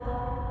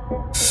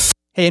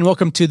Hey, and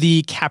welcome to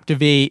the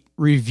Captivate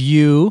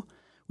review.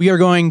 We are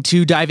going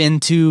to dive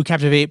into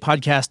Captivate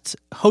podcast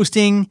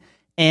hosting.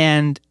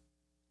 And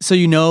so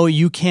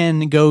you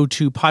can go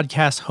to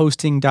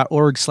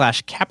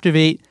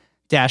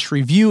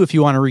podcasthosting.org/captivate-review if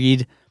you want to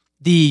read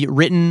the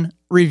written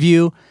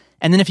review.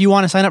 And then if you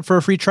want to sign up for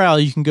a free trial,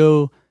 you can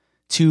go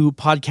to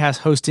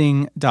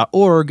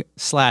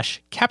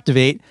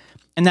podcasthosting.org/captivate,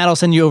 and that'll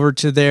send you over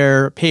to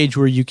their page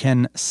where you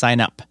can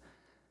sign up.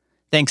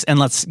 Thanks, and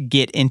let's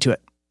get into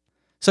it.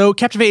 So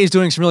Captivate is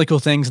doing some really cool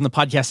things in the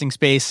podcasting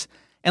space.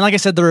 And like I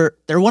said, they're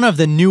one of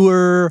the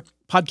newer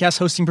podcast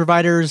hosting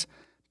providers,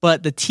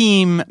 but the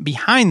team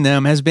behind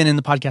them has been in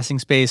the podcasting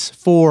space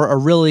for a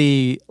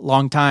really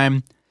long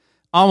time,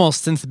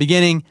 almost since the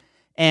beginning.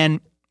 And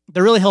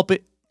they're really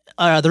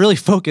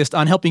focused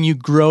on helping you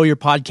grow your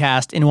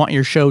podcast and want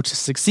your show to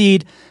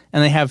succeed.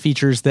 And they have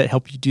features that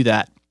help you do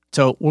that.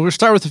 So we're going to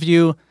start with a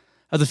few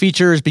of the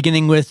features,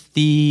 beginning with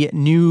the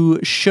new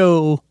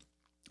show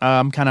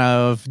kind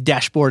of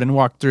dashboard and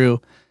walkthrough.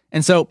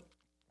 And so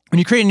when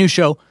you create a new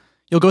show,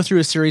 you'll go through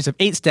a series of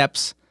 8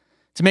 steps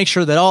to make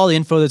sure that all the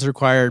info that's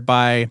required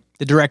by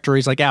the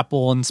directories like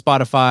Apple and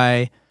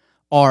Spotify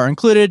are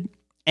included.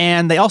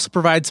 And they also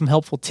provide some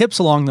helpful tips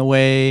along the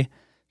way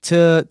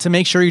to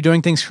make sure you're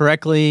doing things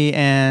correctly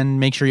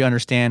and make sure you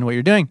understand what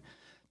you're doing.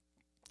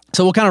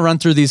 So we'll kind of run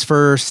through these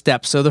first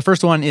steps. So the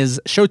first one is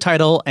show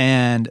title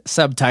and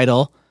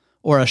subtitle,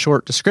 or a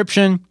short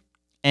description.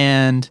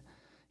 And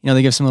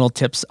they give some little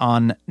tips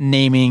on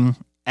naming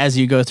as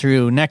you go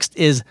through. Next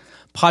is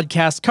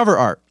podcast cover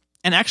art.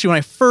 And actually, when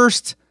I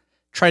first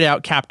tried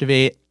out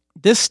Captivate,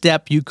 this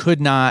step you could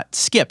not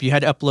skip. You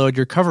had to upload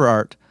your cover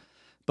art.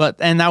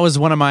 And that was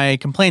one of my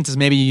complaints, is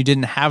maybe you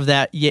didn't have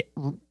that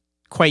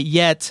quite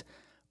yet,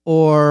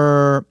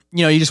 or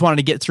you just wanted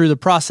to get through the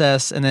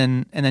process and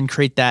then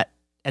create that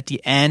at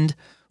the end.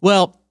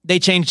 Well, they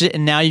changed it,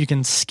 and now you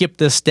can skip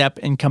this step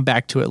and come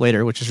back to it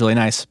later, which is really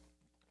nice.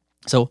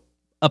 So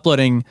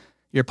uploading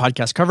your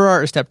podcast cover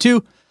art is step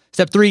 2.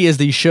 Step 3 is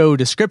the show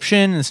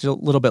description. It's a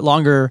little bit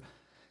longer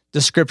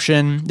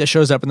description that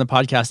shows up in the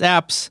podcast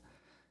apps.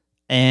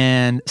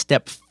 And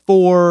step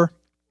 4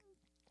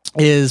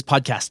 is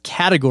podcast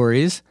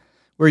categories,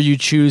 where you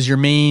choose your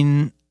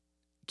main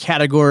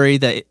category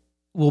that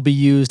will be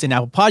used in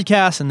Apple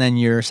Podcasts, and then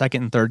your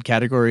second and third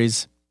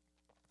categories.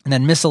 And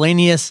then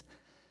miscellaneous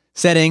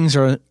settings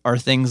are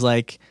things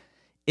like,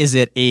 is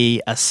it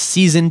a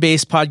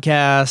season-based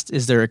podcast?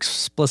 Is there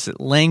explicit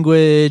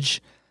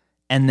language?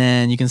 And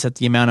then you can set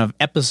the amount of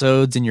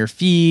episodes in your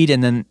feed.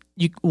 And then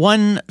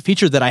one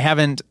feature that I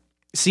haven't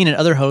seen in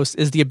other hosts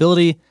is the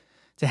ability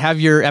to have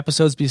your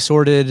episodes be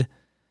sorted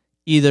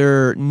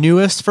either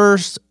newest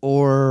first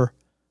or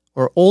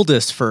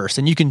oldest first.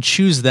 And you can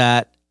choose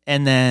that,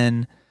 and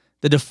then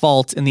the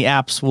default in the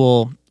apps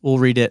will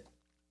read it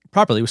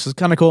properly, which is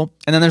kind of cool.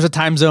 And then there's a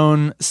time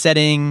zone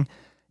setting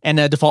and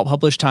a default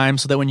publish time,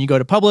 so that when you go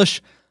to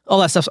publish,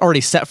 all that stuff's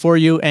already set for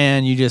you,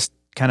 and you just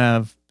kind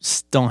of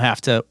don't have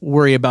to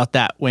worry about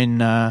that when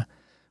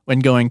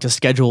going to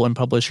schedule and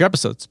publish your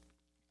episodes.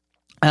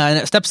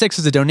 And step 6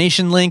 is a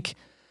donation link,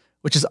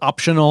 which is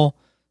optional.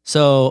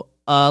 So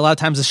a lot of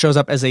times this shows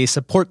up as a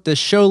support this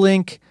show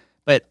link,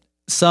 but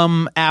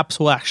some apps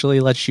will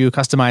actually let you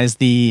customize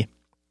the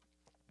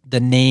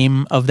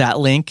name of that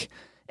link,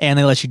 and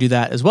they let you do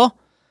that as well.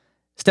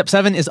 Step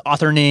 7 is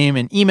author name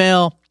and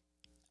email.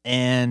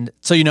 And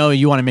so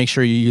you want to make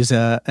sure you use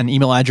an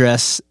email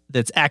address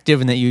that's active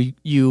and that you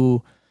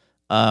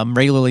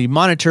regularly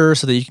monitor,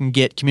 so that you can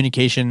get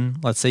communication.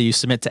 Let's say you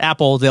submit to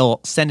Apple, they'll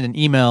send an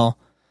email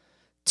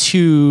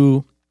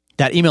to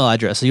that email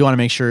address. So you want to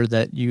make sure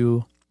that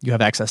you have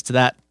access to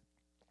that.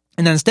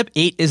 And then step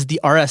 8 is the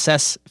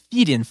RSS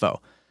feed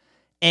info.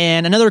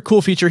 And another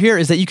cool feature here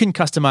is that you can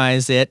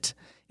customize it.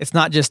 It's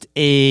not just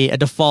a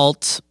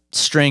default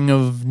string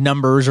of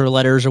numbers or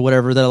letters or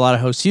whatever that a lot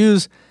of hosts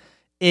use.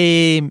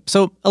 Kind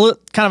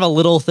of a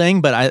little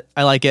thing, but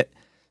I like it.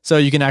 So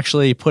you can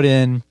actually put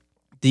in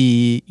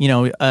the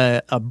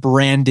a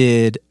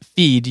branded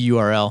feed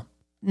URL.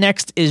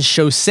 Next is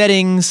show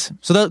settings.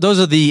 So those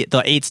are the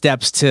 8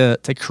 steps to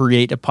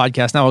create a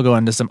podcast. Now we'll go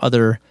into some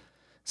other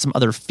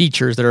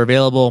features that are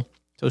available.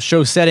 So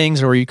show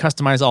settings, or where you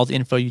customize all the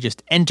info you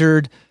just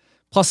entered,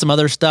 plus some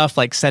other stuff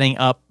like setting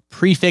up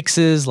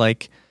prefixes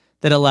that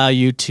allow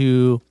you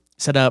to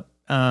set up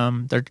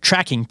their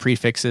tracking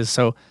prefixes.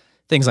 So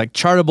things like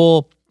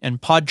Chartable and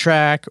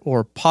PodTrack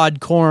or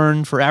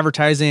Podcorn for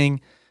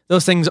advertising,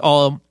 those things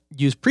all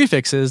use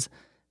prefixes.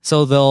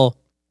 So they'll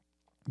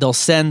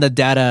send the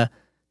data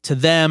to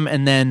them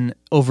and then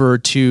over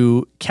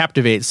to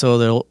Captivate.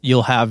 So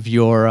you'll have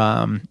your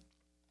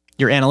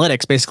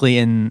analytics basically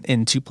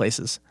in 2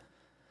 places.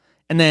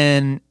 And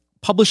then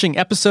publishing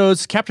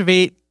episodes,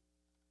 Captivate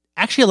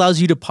actually allows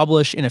you to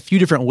publish in a few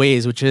different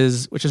ways, which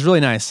is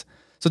really nice.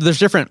 So there's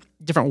different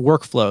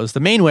workflows.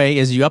 The main way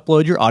is you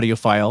upload your audio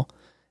file,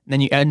 and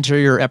then you enter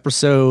your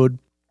episode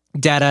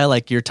data,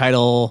 like your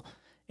title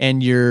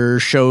and your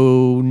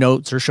show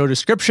notes or show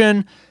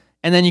description.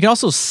 And then you can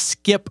also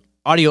skip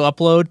audio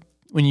upload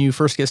when you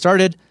first get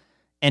started.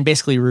 and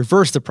basically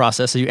reverse the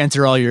process. So you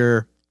enter all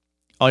your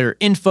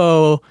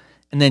info,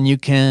 and then you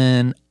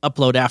can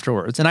upload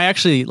afterwards. And I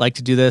actually like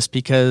to do this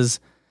because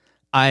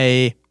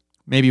I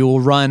maybe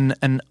will run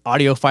an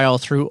audio file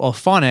through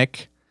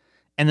Auphonic,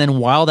 and then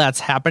while that's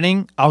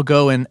happening, I'll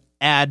go and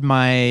add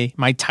my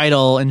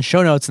title and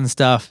show notes and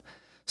stuff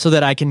so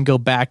that I can go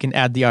back and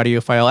add the audio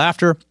file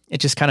after. It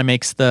just kind of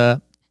makes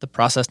the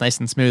process nice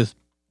and smooth.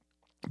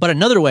 But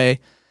another way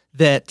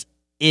that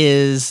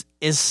is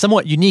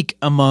somewhat unique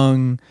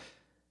among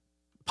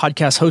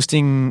podcast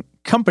hosting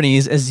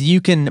companies is you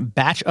can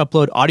batch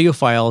upload audio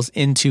files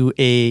into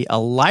a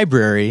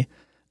library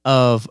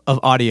of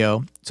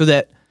audio so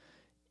that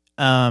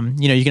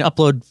you can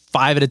upload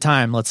 5 at a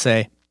time, let's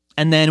say.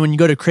 And then when you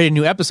go to create a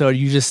new episode,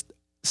 you just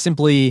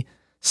simply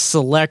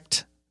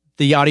select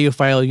the audio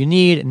file you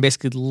need and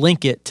basically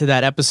link it to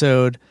that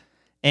episode.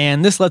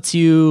 And this lets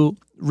you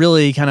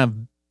really kind of,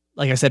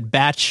 like I said,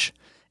 batch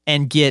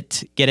and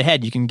get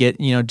ahead. You can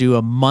do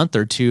a month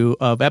or two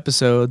of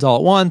episodes all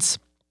at once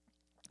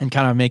and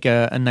kind of make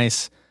a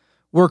nice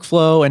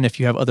workflow. And if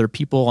you have other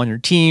people on your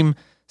team,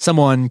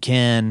 someone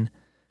can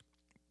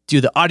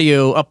do the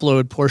audio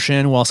upload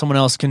portion while someone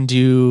else can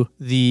do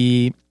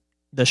the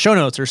show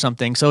notes or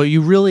something. So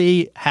you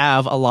really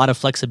have a lot of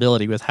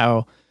flexibility with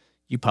how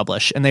you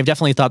publish. And they've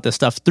definitely thought this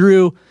stuff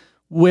through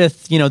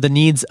with, the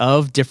needs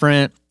of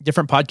different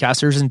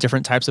podcasters and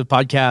different types of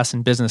podcasts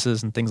and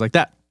businesses and things like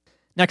that.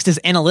 Next is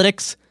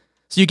analytics.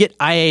 So you get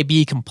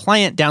IAB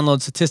compliant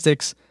download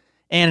statistics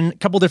and a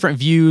couple different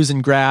views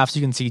and graphs.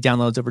 You can see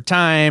downloads over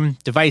time,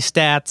 device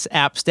stats,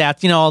 app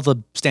stats, all the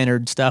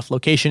standard stuff,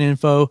 location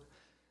info.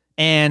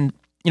 And,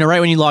 right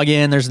when you log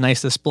in, there's a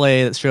nice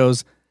display that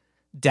shows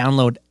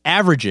download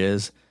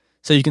averages.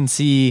 So you can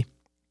see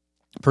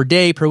per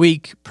day, per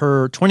week,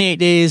 per 28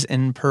 days,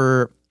 and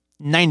per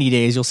 90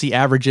 days, you'll see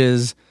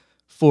averages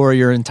for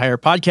your entire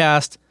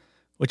podcast,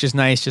 which is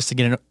nice just to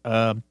get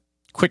a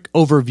quick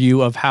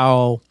overview of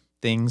how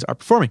things are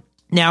performing.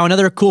 Now,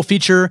 another cool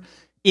feature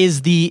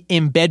is the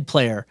embed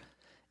player.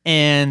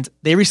 And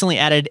they recently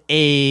added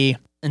a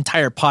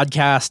entire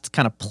podcast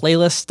kind of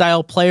playlist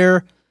style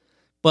player,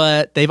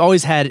 but they've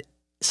always had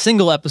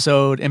single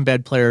episode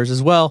embed players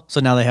as well. So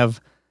now they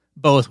have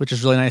both, which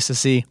is really nice to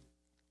see.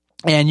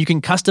 And you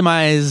can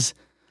customize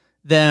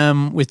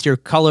them with your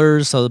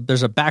colors. So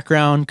there's a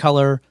background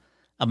color,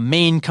 a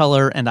main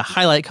color, and a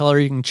highlight color.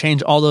 You can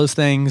change all those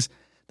things.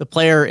 The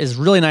player is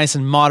really nice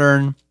and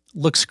modern,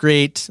 looks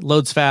great,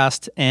 loads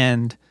fast,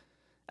 and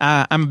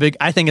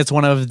I think it's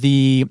one of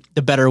the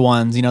better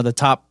ones. The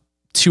top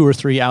 2 or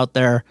 3 out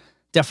there.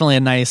 Definitely a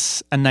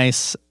nice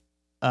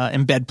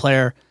embed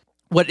player.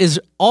 What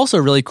is also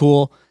really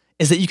cool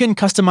is that you can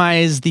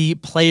customize the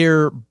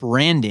player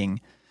branding.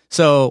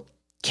 So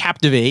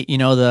Captivate,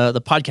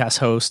 the podcast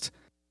host,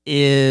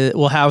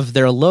 will have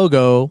their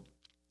logo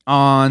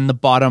on the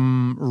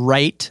bottom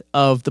right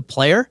of the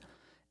player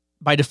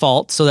by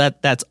default, so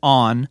that's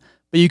on.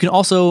 But you can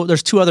also,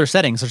 there's 2 other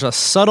settings. There's a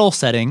subtle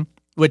setting,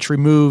 which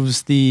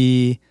removes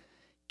the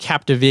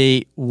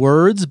Captivate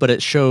words, but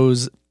it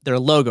shows their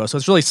logo. So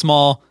it's really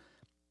small.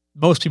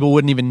 Most people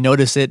wouldn't even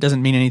notice it.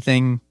 Doesn't mean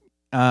anything.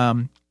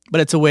 But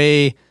it's a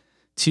way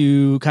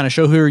to kind of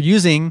show who you're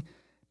using.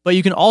 But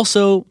you can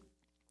also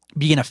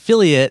be an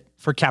affiliate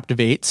for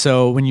Captivate.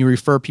 So when you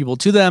refer people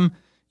to them,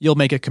 you'll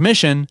make a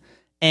commission.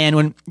 And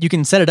when you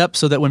can set it up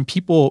so that when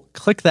people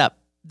click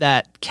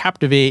that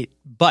Captivate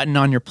button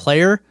on your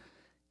player,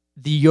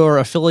 your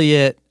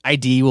affiliate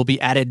ID will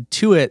be added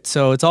to it.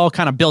 So it's all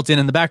kind of built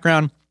in the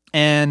background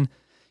and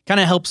kind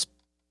of helps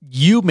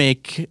you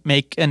make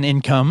an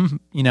income,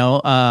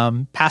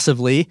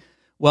 passively,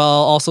 while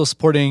also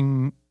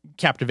supporting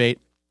Captivate.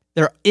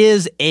 There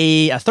is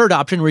a third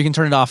option where you can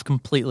turn it off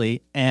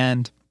completely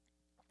and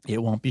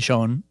it won't be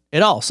shown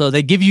at all. So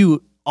they give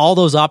you all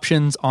those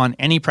options on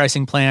any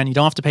pricing plan. You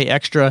don't have to pay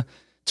extra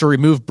to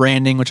remove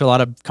branding, which a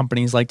lot of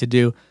companies like to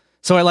do.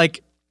 So I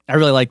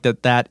really like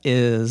that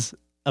is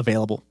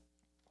available.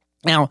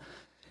 Now,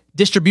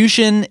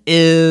 distribution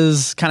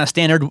is kind of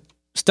standard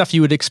stuff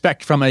you would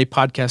expect from a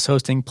podcast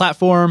hosting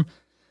platform.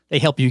 They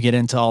help you get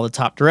into all the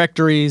top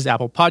directories: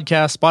 Apple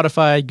Podcasts,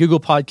 Spotify, Google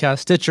Podcasts,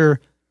 Stitcher,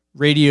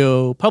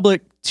 Radio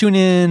Public,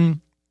 TuneIn,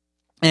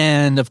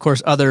 and of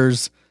course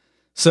others.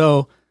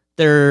 So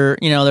there's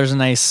a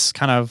nice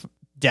kind of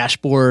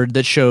dashboard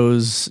that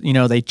shows,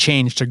 they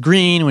change to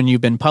green when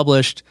you've been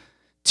published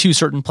to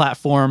certain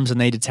platforms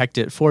and they detect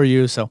it for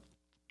you. So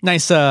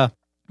nice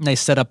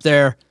setup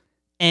there.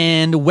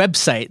 And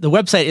website. The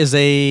website is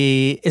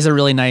a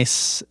really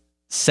nice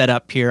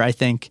setup here, I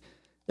think.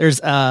 There's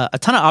a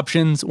ton of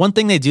options. One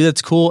thing they do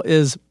that's cool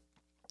is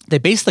they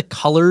base the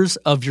colors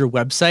of your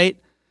website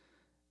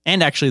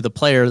and actually the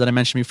player that I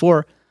mentioned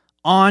before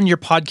on your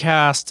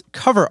podcast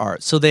cover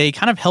art. So they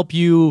kind of help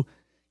you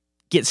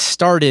get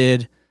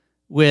started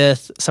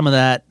with some of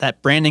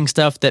that branding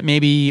stuff that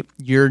maybe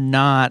you're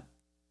not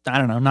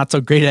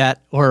so great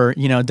at or,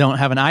 don't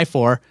have an eye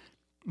for.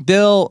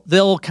 They'll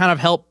kind of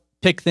help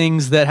pick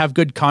things that have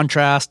good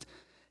contrast.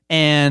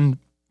 And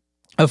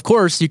of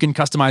course you can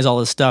customize all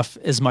this stuff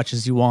as much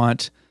as you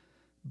want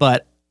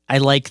but I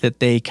like that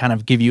they kind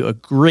of give you a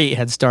great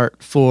head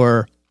start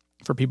for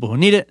people who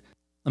need it.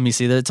 Let me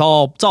see that it's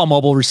all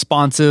mobile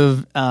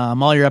responsive.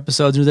 All your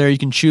episodes are there. You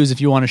can choose if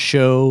you want to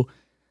show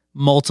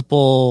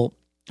multiple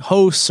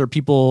hosts or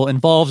people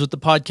involved with the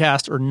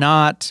podcast or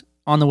not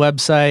on the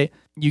website.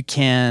 You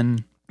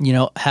can,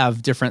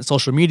 have different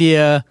social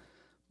media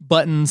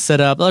buttons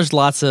set up. There's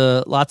lots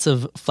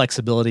of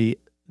flexibility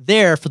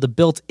there for the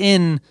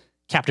built-in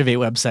Captivate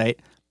website.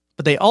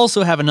 But they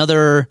also have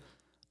another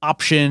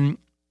option.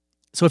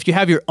 So if you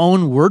have your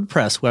own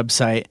WordPress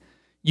website,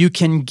 you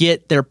can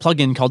get their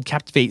plugin called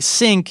Captivate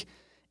Sync,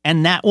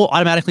 and that will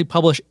automatically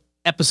publish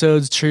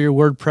episodes to your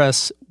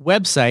WordPress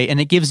website, and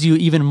it gives you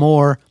even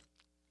more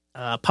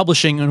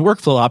publishing and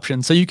workflow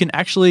options. So you can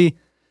actually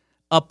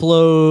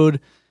upload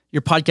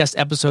your podcast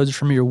episodes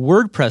from your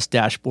WordPress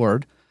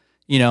dashboard.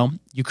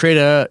 You create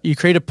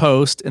a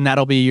post, and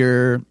that'll be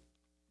your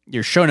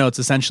show notes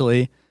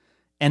essentially,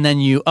 and then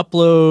you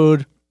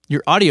upload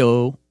your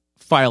audio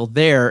file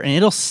there, and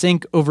it'll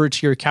sync over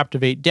to your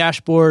Captivate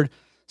dashboard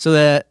so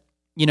that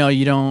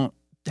you don't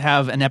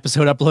have an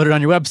episode uploaded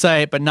on your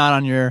website but not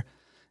on your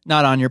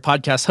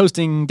podcast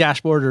hosting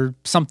dashboard or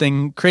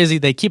something crazy.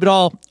 They keep it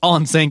all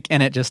in sync,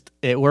 and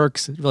it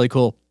works. It's really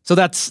cool. So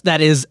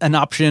that is an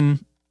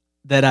option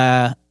that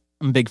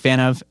I'm a big fan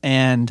of,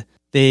 and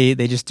they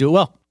just do it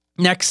well.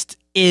 Next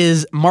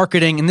is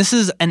marketing, and this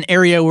is an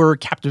area where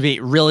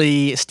Captivate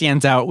really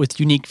stands out with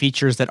unique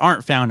features that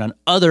aren't found on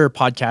other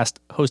podcast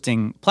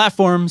hosting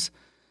platforms.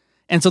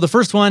 And so the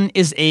first one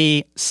is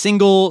a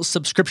single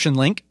subscription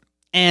link,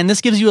 and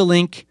this gives you a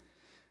link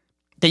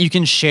that you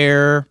can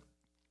share,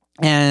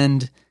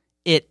 and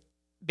it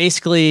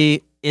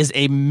basically is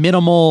a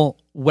minimal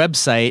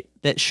website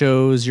that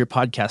shows your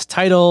podcast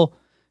title,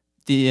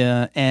 the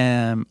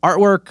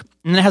artwork,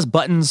 and it has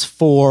buttons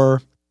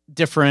for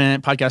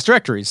different podcast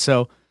directories.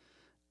 So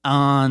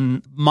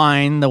on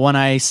mine, the one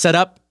I set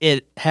up,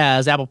 it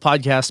has Apple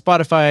Podcasts,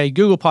 Spotify,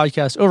 Google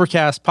Podcasts,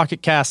 Overcast,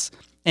 Pocket Casts,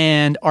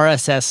 and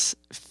RSS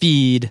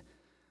feed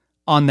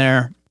on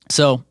there.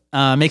 So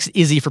makes it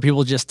easy for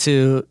people just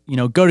to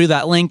go to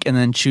that link and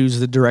then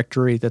choose the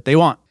directory that they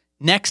want.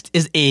 Next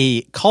is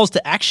a calls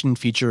to action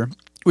feature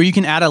where you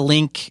can add a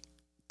link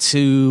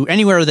to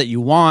anywhere that you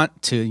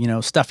want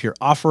to stuff you're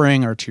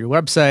offering or to your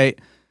website,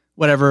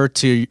 whatever,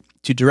 to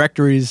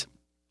directories.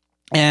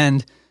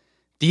 And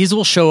these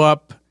will show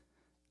up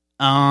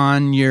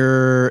on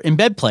your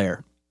embed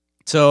player.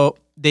 So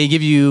they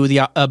give you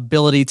the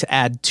ability to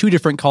add 2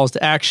 different calls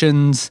to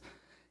actions,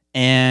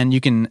 and you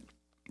can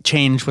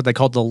change what they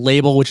call the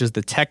label, which is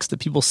the text that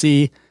people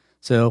see.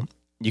 So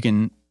you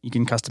can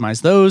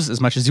customize those as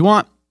much as you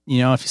want.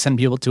 If you send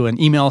people to an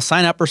email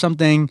sign up or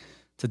something,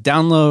 to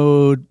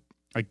download,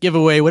 a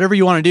giveaway, whatever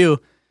you want to do,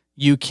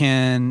 you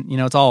can,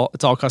 it's all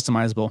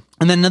customizable.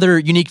 And then another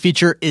unique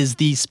feature is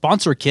the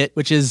sponsor kit,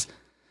 which is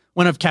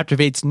one of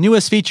Captivate's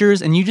newest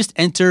features, and you just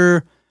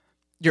enter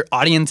your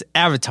audience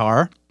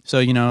avatar. So,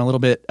 a little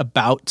bit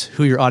about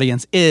who your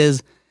audience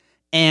is,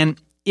 and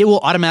it will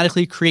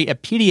automatically create a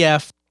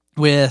PDF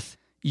with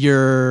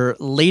your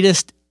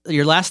last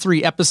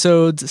 3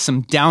 episodes,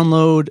 some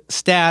download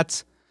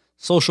stats,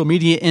 social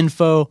media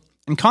info,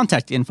 and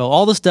contact info,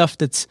 all the stuff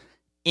that's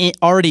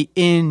already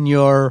in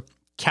your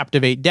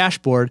Captivate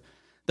dashboard.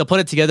 They'll put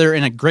it together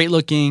in a great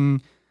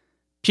looking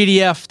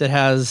PDF that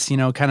has,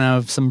 kind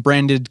of some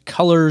branded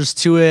colors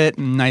to it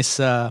and nice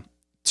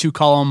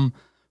 2-column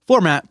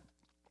format.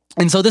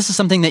 And so this is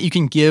something that you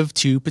can give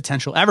to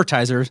potential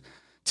advertisers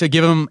to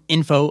give them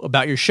info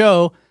about your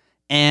show.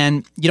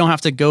 And you don't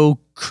have to go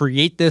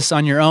create this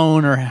on your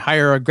own or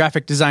hire a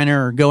graphic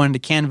designer or go into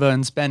Canva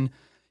and spend,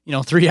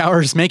 3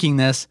 hours making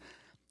this.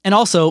 And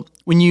also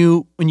when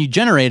you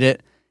generate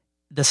it,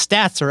 the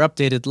stats are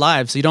updated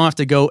live. So you don't have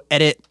to go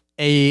edit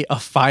a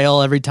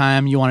file every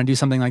time you want to do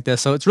something like this.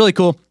 So it's really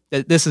cool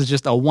that this is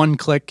just a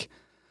 1-click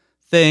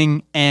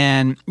thing,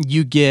 and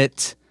you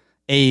get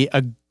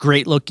a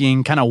great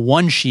looking kind of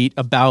one sheet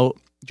about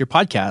your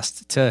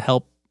podcast to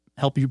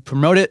help you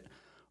promote it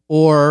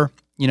or,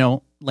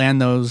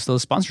 land those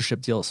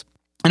sponsorship deals.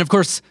 And of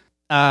course,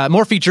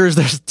 more features.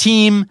 There's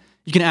team.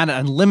 You can add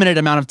an unlimited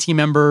amount of team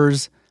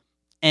members,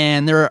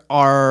 and there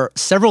are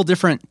several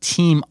different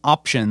team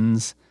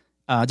options,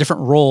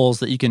 different roles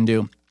that you can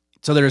do.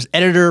 So there's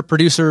editor,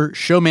 producer,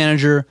 show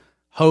manager,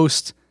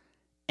 host,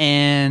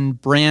 and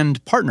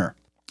brand partner.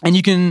 And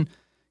you can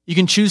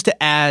choose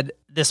to add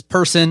this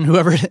person,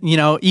 whoever,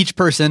 each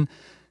person,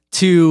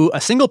 to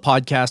a single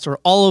podcast or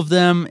all of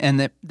them.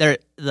 And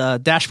the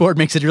dashboard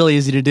makes it really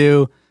easy to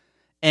do.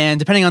 And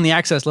depending on the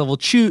access level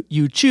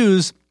you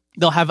choose,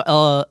 they'll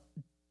have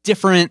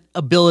different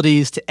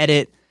abilities to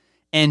edit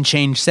and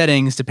change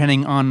settings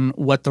depending on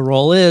what the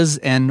role is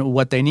and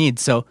what they need.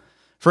 So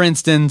for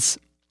instance,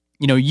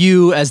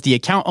 you as the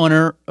account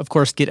owner, of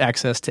course, get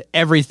access to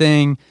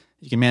everything.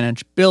 You can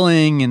manage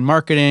billing and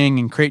marketing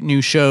and create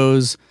new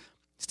shows,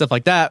 stuff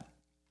like that.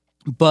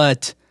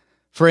 But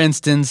for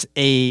instance,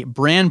 a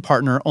brand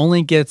partner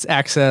only gets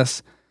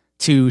access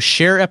to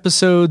share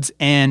episodes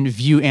and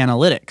view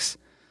analytics.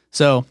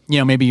 So,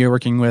 maybe you're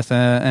working with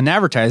an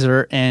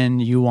advertiser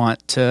and you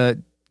want to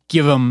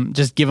give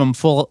them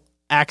full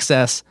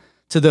access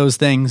to those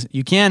things.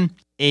 You can.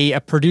 A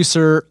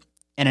producer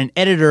and an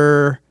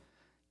editor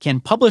can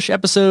publish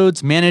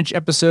episodes, manage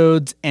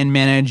episodes, and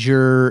manage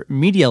your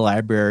media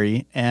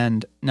library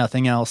and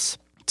nothing else.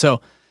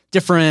 So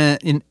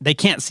they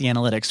can't see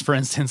analytics, for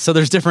instance. So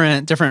there's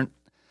different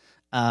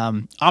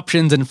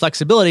options and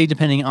flexibility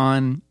depending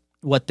on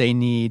what they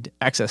need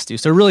access to.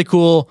 So really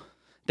cool.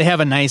 They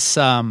have a nice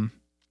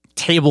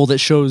table that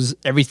shows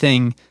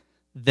everything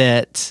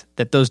that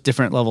those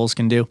different levels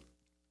can do.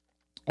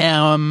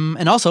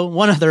 And also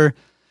one other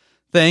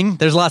thing,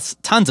 there's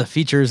tons of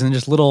features and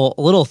just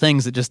little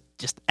things that just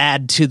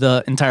add to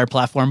the entire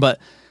platform. But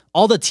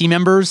all the team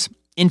members'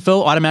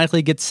 info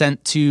automatically gets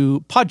sent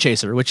to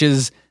Podchaser, which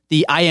is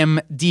the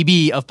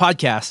IMDb of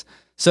podcasts.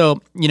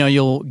 So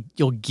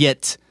you'll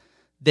get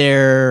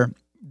their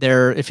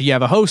if you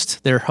have a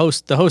host, the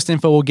host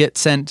info will get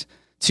sent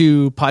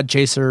to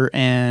Podchaser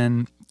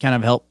and kind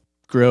of help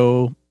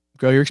grow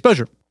your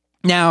exposure.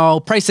 Now,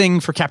 pricing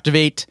for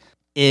Captivate,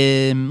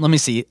 let me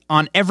see.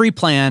 On every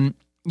plan,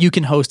 you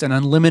can host an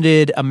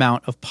unlimited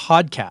amount of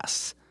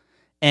podcasts,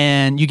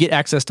 and you get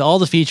access to all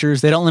the features.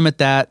 They don't limit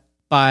that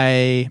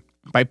by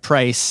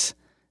price.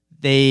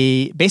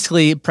 They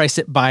basically price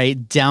it by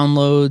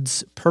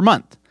downloads per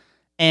month.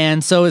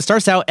 And so it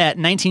starts out at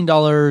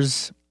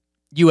 $19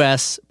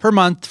 US per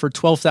month for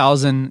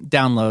 12,000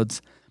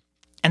 downloads.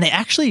 And they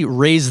actually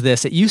raised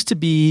this. It used to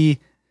be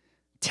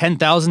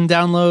 10,000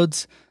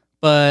 downloads,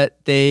 but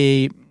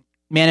they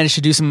managed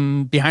to do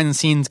some behind the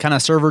scenes kind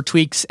of server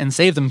tweaks and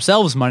save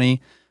themselves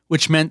money,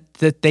 which meant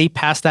that they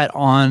passed that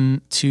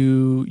on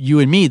to you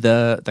and me,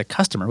 the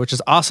customer, which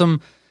is awesome.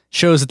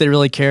 Shows that they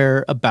really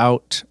care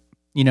about,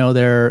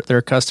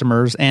 their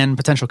customers and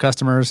potential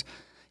customers.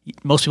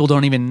 Most people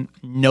don't even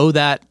know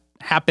that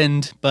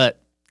happened,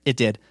 but it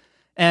did.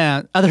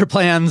 And other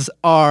plans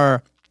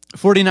are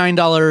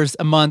 $49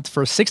 a month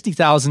for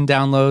 60,000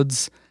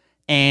 downloads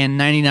and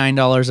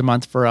 $99 a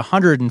month for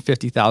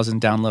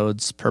 150,000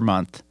 downloads per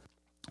month.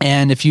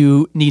 And if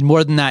you need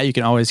more than that, you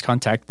can always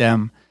contact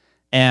them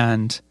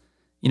and,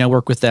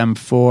 work with them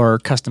for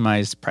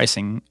customized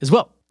pricing as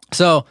well.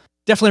 So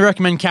definitely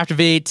recommend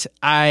Captivate.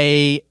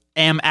 I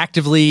am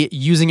actively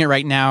using it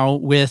right now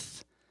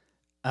with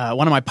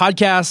one of my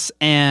podcasts,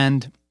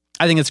 and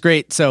I think it's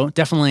great. So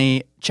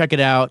definitely check it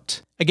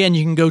out. Again,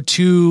 you can go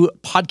to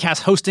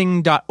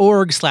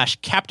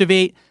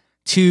podcasthosting.org/Captivate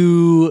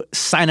to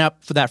sign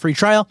up for that free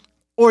trial,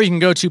 or you can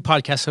go to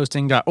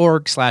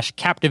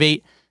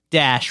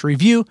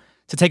podcasthosting.org/Captivate-review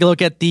to take a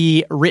look at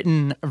the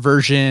written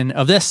version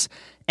of this,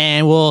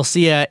 and we'll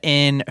see you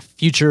in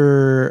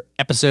future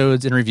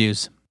episodes and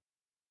reviews.